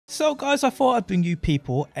So guys, I thought I'd bring you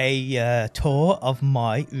people a tour of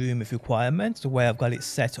my room of requirements, the way I've got it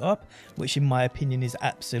set up, which in my opinion is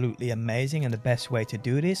absolutely amazing and the best way to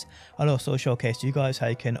do this. I'll also showcase to you guys how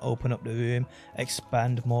you can open up the room,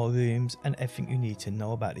 expand more rooms and everything you need to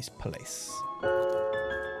know about this place.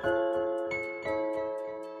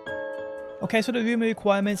 Okay, so the room of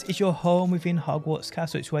requirements is your home within Hogwarts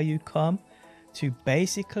Castle. It's where you come to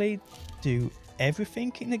basically do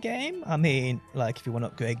everything in the game. I mean, like if you want to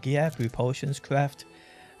upgrade gear, brew potions, craft,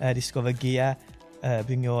 discover gear,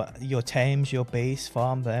 bring your tames, your base,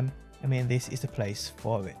 farm them. I mean, this is the place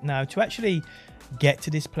for it. Now, to actually get to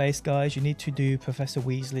this place, guys, you need to do Professor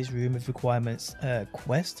Weasley's Room of Requirements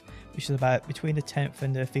quest, which is about between the 10th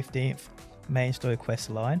and the 15th main story quest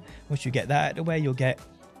line. Once you get that out of the way, you'll get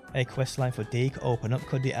a quest line for Deke open up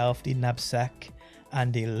called the Elf, the Knapsack,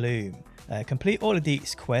 and the Loom. Complete all of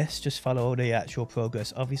these quests, just follow the actual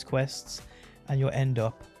progress of his quests, and you'll end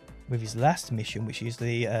up with his last mission, which is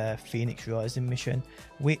the Phoenix Rising mission,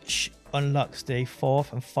 which unlocks the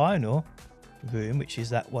fourth and final room, which is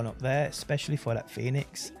that one up there, especially for that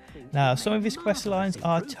Phoenix. Now, some of his quest lines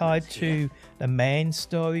are tied to the main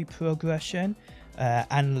story progression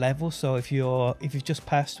and level. So if you've just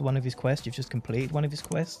passed one of his quests, you've just completed one of his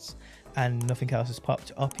quests, and nothing else has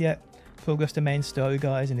popped up yet, progress the main story,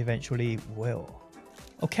 guys, and eventually will.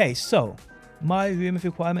 Okay, so my room of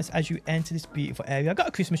requirements as you enter this beautiful area. I got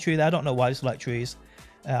a Christmas tree there. I don't know why, I just like trees.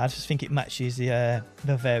 I just think it matches the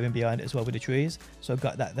variant behind it as well with the trees, so I've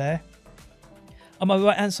got that there. On my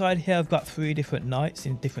right hand side here, I've got 3 different knights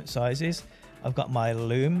in different sizes. I've got my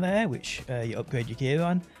loom there, which you upgrade your gear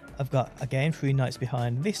on. I've got again 3 knights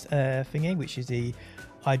behind this thingy, which is the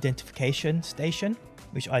identification station,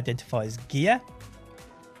 which identifies gear.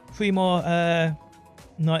 3 more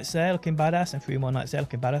knights there looking badass, and 3 more knights there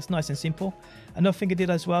looking badass. Nice and simple. Another thing I did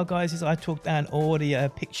as well, guys, is I took down all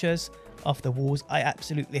the pictures off the walls. I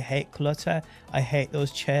absolutely hate clutter. I hate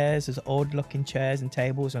those chairs, those old looking chairs and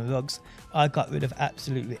tables and rugs. I got rid of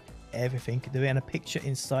absolutely everything. There ain't a picture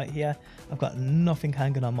in sight here. I've got nothing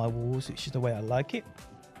hanging on my walls, which is the way I like it.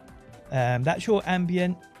 That's your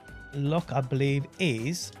ambient look, I believe,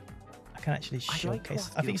 is... I can actually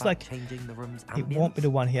showcase. I think it's like it won't be the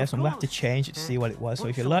one here, so I'm gonna have to change it to see what it was. So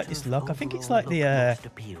if you like this look, I think it's like the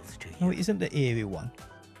no, it isn't the eerie one.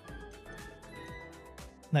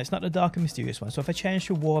 No, it's not the dark and mysterious one. So if I change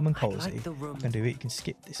to warm and cozy, I can do it. You can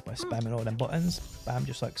skip this by spamming all them buttons, bam,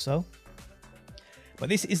 just like so. But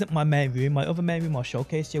this isn't my main room. My other main room I'll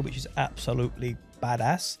showcase here, which is absolutely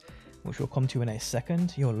badass, which we'll come to in a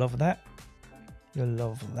second. You'll love that. You'll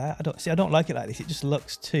love that. I don't like it like this. It just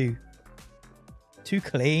looks too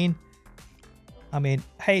clean. I mean,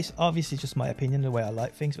 hey, it's obviously just my opinion, the way I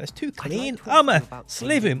like things, but it's too clean. I'm a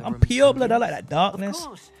Slytherin. I'm pure blood. I like that darkness.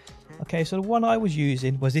 Okay, so the one I was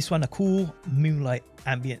using was this one, a cool moonlight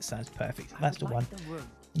ambient. Sounds perfect. That's the one.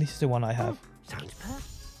 This is the one I have. Sounds perfect.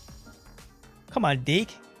 Come on,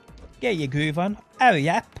 Deke. Get your groove on. Hurry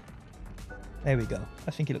up. There we go.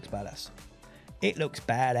 I think it looks badass. It looks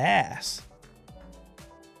badass.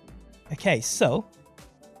 Okay, so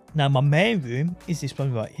now my main room is this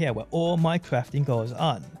one right here, where all my crafting goes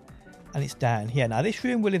on, and it's down here. Now this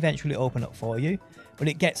room will eventually open up for you, but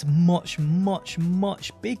it gets much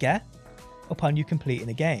bigger upon you completing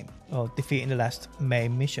the game, or defeating the last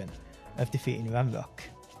main mission of defeating Ranrock,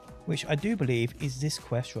 which I do believe is this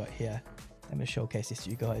quest right here. Let me showcase this to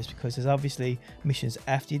you guys, because there's obviously missions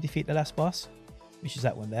after you defeat the last boss, which is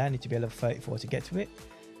that one there. I need to be level 34 to get to it.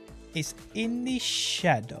 It's in the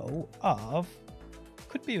shadow of...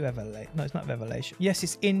 could be Revelation. No, it's not Revelation. Yes,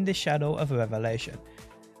 it's in the shadow of Revelation.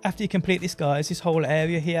 After you complete this, guys, this whole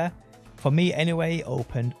area here, for me anyway,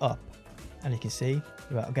 opened up. And you can see,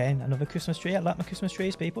 right, again, another Christmas tree. I like my Christmas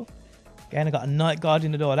trees, people. Again, I got a night guard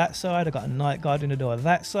in the door that side. I got a night guard in the door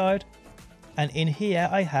that side. And in here,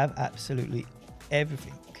 I have absolutely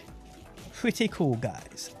everything. Pretty cool,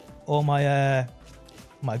 guys. All my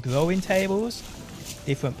my growing tables,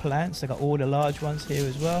 different plants. I got all the large ones here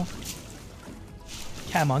as well.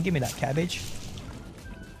 Come on, give me that cabbage.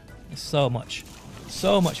 There's so much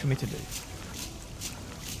for me to do.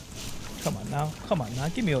 Come on now,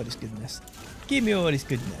 give me all this goodness. Give me all this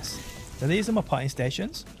goodness. So these are my potting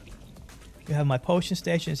stations. We have my potion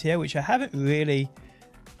stations here, which I haven't really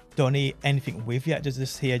done anything with yet.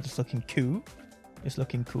 Just here, just looking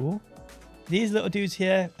cool. These little dudes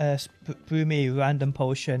here brew me a random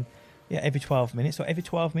potion, yeah, every 12 minutes. So every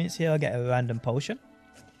 12 minutes here, I get a random potion.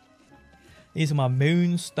 These are my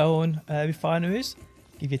moonstone refineries.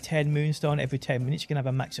 Give you 10 moonstone every 10 minutes. You can have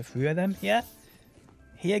a max of 3 of them here.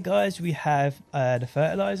 Here, guys, we have the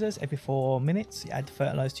fertilizers every 4 minutes. You add the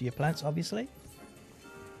fertilizer to your plants, obviously.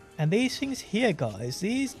 And these things here, guys,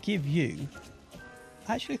 these give you...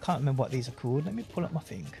 I actually can't remember what these are called. Let me pull up my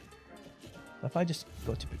thing. If I just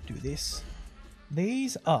go to do this.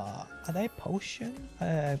 These are they potion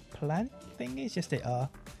plant thingies? Yes, they are.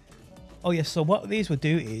 Oh yeah, so what these will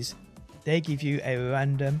do is they give you a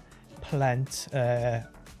random plant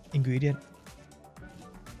ingredient.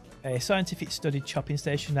 A scientific study chopping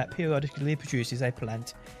station that periodically produces a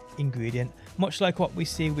plant ingredient. Much like what we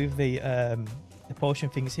see with the potion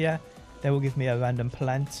things here, they will give me a random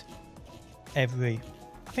plant every,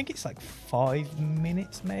 I think it's like 5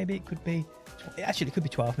 minutes maybe. It could be, actually it could be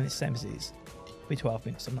 12 minutes, same as these. Be 12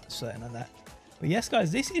 minutes, I'm not certain on that. But yes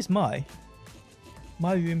guys, this is my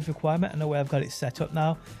room of requirement and the way I've got it set up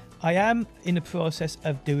now. I am in the process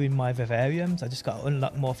of doing my vivariums. I just got to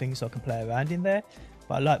unlock more things so I can play around in there.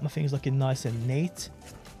 But I like my things looking nice and neat.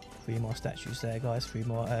 3 more statues there guys, 3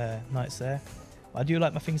 more knights there. But I do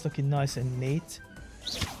like my things looking nice and neat.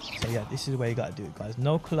 So yeah, this is the way you got to do it guys.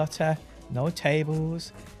 No clutter, no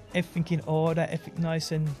tables, everything in order, everything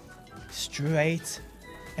nice and straight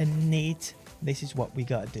and neat. This is what we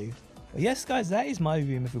gotta do. But yes guys, that is my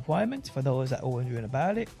room of requirement for those that are wondering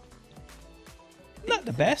about it. Not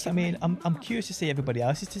the best. I mean, I'm curious to see everybody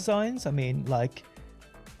else's designs. I mean, like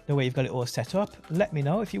the way you've got it all set up. Let me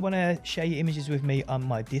know if you want to share your images with me on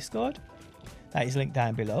my Discord. That is linked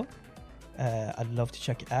down below. I'd love to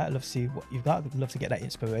check it out. I'd love to see what you've got. I'd love to get that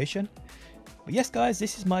inspiration. But yes guys,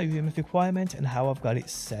 this is my room of requirement and how I've got it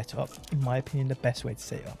set up. In my opinion, the best way to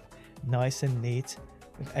set it up. Nice and neat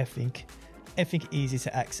with everything easy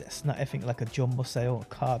to access. Not everything like a jumbo sale or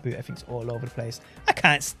car boot. Everything's all over the place. I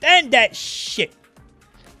can't stand that shit.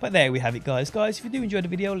 But there we have it guys. Guys, if you do enjoy the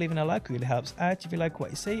video, leaving a like really helps out. If you like what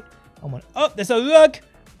you see, oh, there's a rug.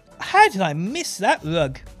 How did I miss that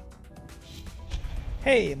rug?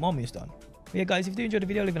 Hey, I'm almost done. But yeah guys, if you do enjoy the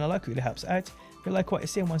video, leaving a like really helps out. If you like what you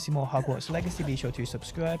see and want to see more Hogwarts Legacy, be sure to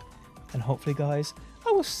subscribe. And hopefully guys,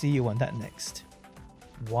 I will see you on that next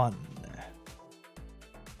one.